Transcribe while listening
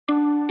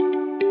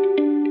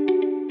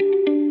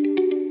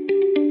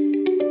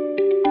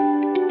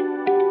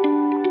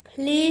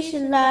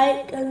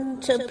like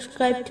and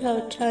subscribe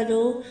to our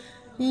channel.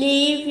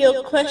 Leave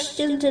your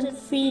questions and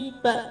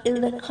feedback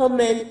in the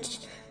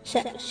comments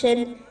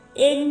section.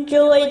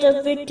 Enjoy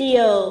the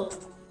video.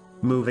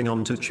 Moving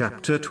on to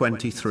chapter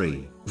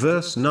 23,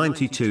 verse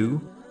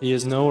 92. He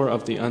is knower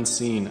of the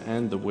unseen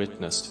and the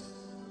witnessed.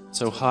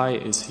 So high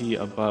is he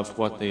above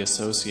what they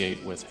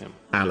associate with him.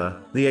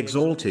 Allah, the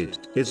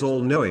Exalted, is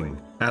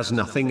all-knowing, as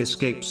nothing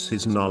escapes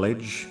his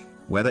knowledge,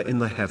 whether in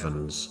the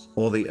heavens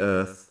or the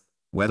earth,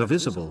 whether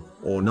visible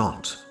or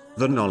not.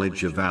 The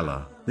knowledge of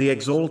Allah, the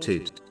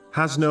Exalted,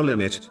 has no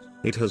limit,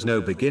 it has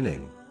no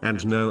beginning,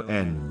 and no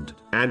end,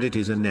 and it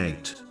is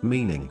innate,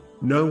 meaning,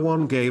 no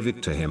one gave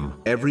it to him.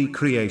 Every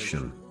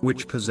creation,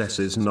 which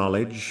possesses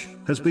knowledge,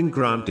 has been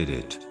granted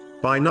it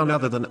by none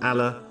other than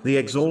Allah, the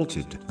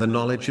Exalted. The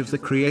knowledge of the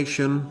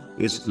creation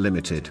is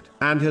limited,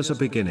 and has a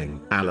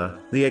beginning. Allah,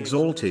 the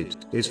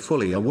Exalted, is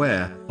fully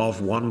aware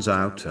of one's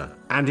outer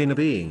and inner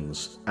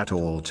beings at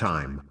all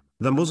time.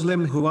 The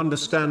Muslim who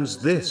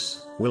understands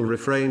this, will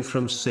refrain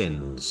from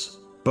sins,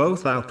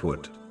 both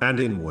outward and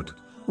inward,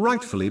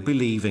 rightfully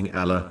believing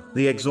Allah,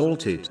 the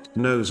Exalted,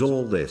 knows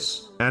all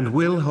this, and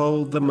will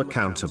hold them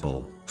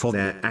accountable for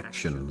their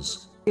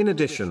actions. In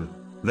addition,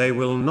 they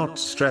will not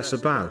stress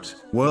about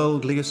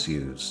worldly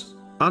issues,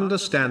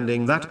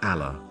 understanding that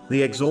Allah,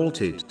 the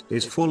Exalted,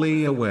 is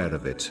fully aware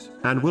of it,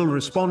 and will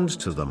respond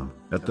to them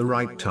at the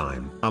right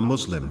time. A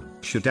Muslim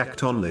should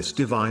act on this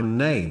divine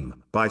name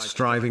by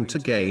striving to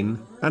gain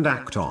and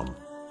act on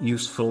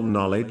useful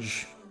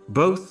knowledge,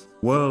 both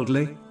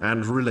worldly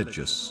and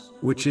religious,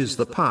 which is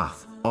the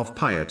path of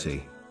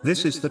piety.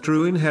 This is the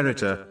true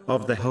inheritor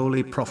of the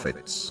holy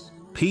prophets,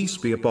 peace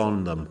be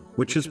upon them,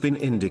 which has been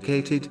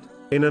indicated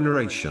in a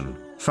narration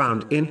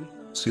found in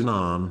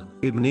Sunan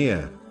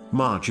Ibn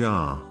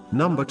Majah,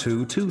 number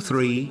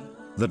 223.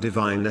 The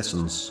divine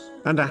essence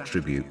and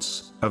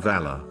attributes of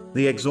Allah,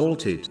 the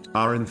Exalted,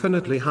 are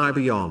infinitely high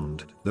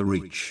beyond the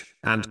reach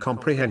and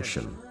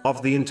comprehension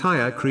of the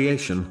entire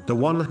creation. The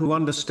one who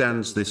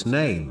understands this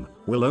name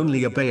will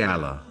only obey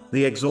Allah,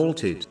 the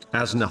Exalted,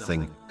 as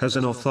nothing has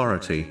an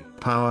authority,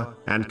 power,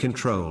 and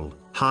control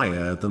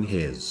higher than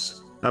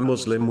his. A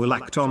Muslim will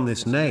act on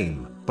this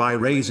name by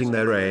raising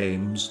their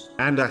aims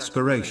and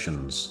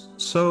aspirations,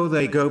 so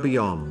they go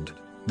beyond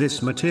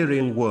this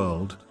material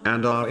world,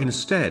 and are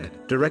instead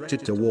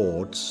directed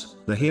towards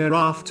the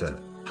hereafter.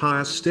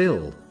 Higher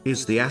still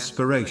is the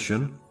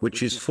aspiration,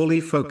 which is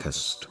fully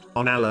focused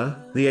on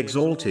Allah, the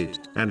Exalted,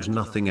 and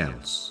nothing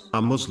else.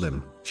 A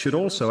Muslim should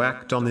also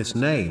act on this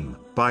name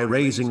by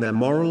raising their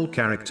moral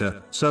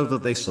character, so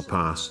that they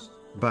surpass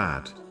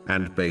bad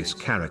and base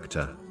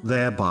character,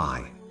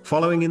 thereby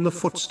following in the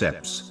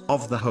footsteps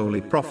of the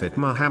Holy Prophet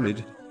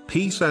Muhammad,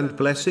 peace and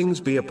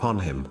blessings be upon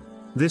him.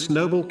 This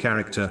noble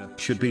character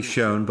should be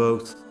shown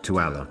both to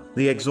Allah,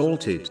 the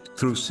Exalted,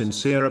 through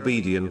sincere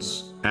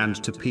obedience, and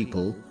to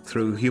people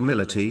through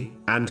humility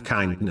and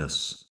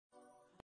kindness.